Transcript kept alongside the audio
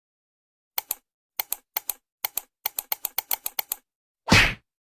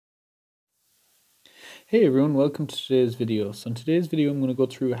Hey everyone, welcome to today's video. So in today's video I'm going to go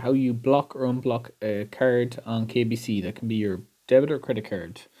through how you block or unblock a card on KBC. That can be your debit or credit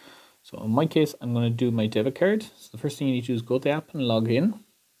card. So in my case I'm going to do my debit card. So the first thing you need to do is go to the app and log in.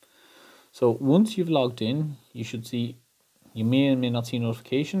 So once you've logged in, you should see, you may and may not see a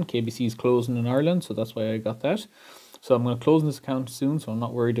notification. KBC is closing in Ireland, so that's why I got that. So I'm going to close this account soon, so I'm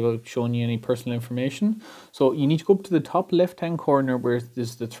not worried about showing you any personal information. So you need to go up to the top left hand corner where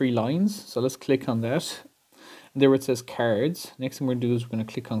there's the three lines. So let's click on that. And there where it says cards, next thing we're going to do is we're going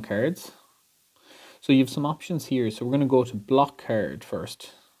to click on cards. So you have some options here. So we're going to go to block card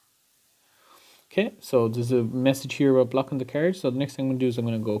first. Okay, so there's a message here about blocking the card. So the next thing I'm going to do is I'm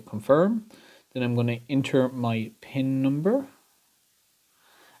going to go confirm. Then I'm going to enter my PIN number.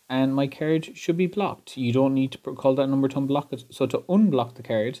 And my card should be blocked. You don't need to call that number to unblock it. So to unblock the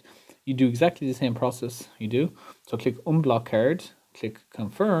card, you do exactly the same process you do. So click unblock card, click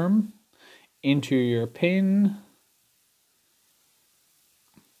confirm, enter your PIN,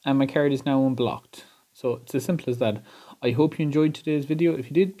 and my card is now unblocked. So it's as simple as that. I hope you enjoyed today's video. If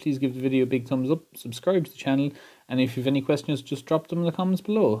you did, please give the video a big thumbs up, subscribe to the channel, and if you have any questions, just drop them in the comments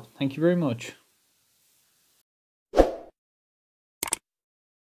below. Thank you very much.